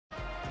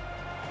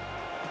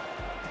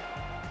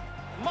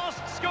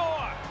Must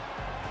score!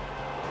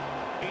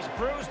 He's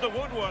bruised the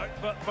woodwork,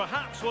 but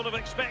perhaps would have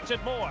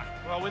expected more.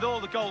 Well, with all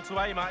the goal to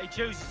aim at, he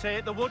chooses to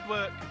hit the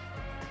woodwork.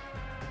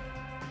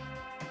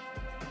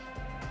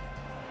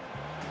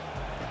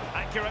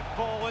 Accurate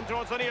ball in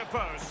towards the near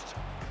post.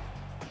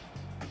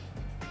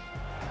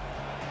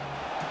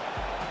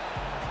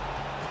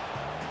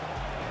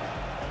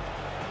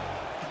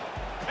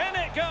 In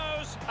it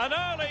goes, an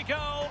early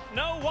goal.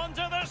 No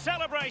wonder they're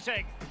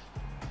celebrating.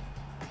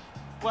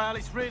 Well,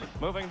 it's really...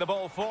 Moving the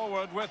ball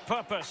forward with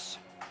purpose.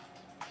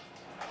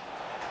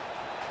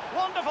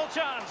 Wonderful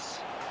chance.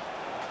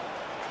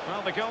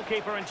 Well, the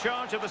goalkeeper in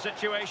charge of the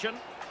situation.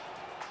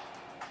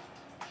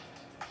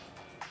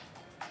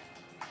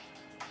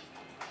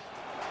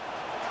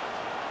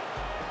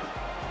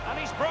 And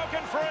he's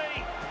broken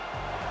free.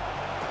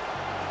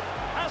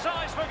 Has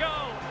eyes for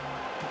goal.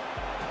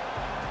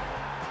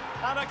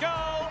 And a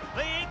goal,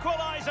 the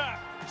equaliser.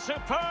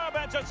 Superb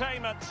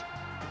entertainment.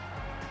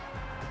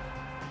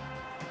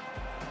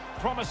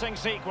 Promising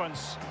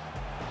sequence.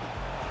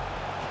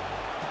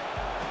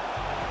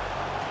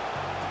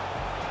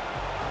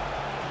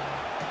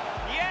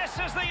 Yes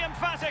is the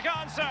emphatic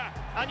answer.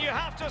 And you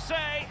have to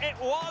say it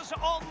was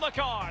on the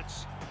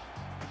cards.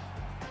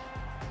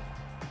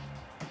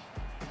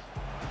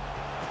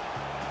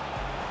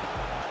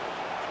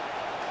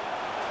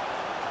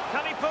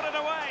 Can he put it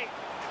away?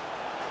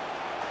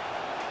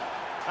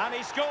 And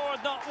he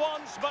scored not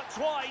once but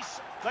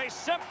twice. They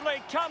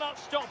simply cannot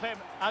stop him.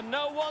 And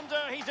no wonder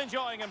he's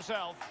enjoying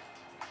himself.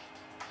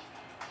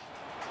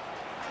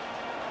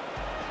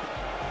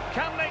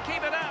 Can they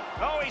keep it up?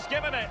 Oh, he's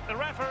given it. The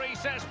referee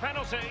says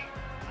penalty.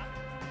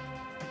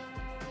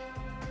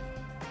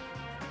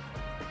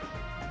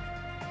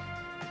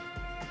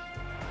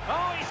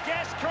 Oh, he's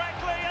guessed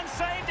correctly and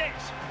saved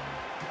it.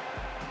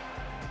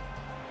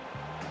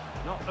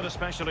 Not an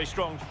especially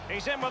strong.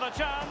 He's in with a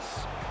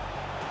chance.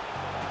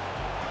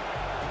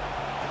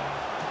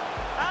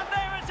 And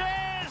there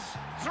it is!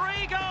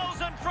 3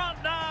 goals in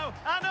front now.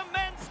 An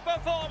immense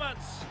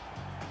performance.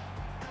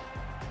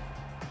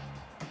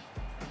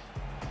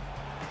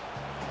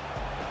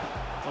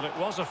 Well, it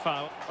was a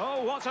foul.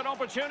 Oh, what an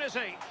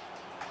opportunity.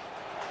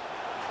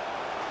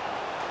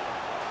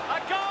 A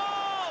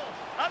goal!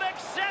 An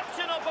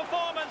exceptional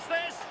performance,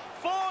 this.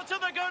 4 to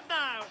the good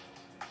now.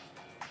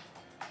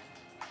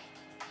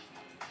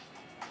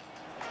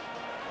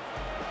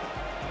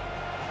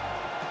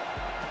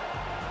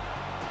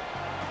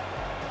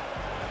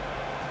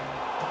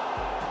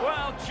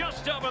 Well,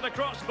 just over the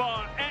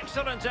crossbar.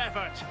 Excellent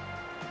effort.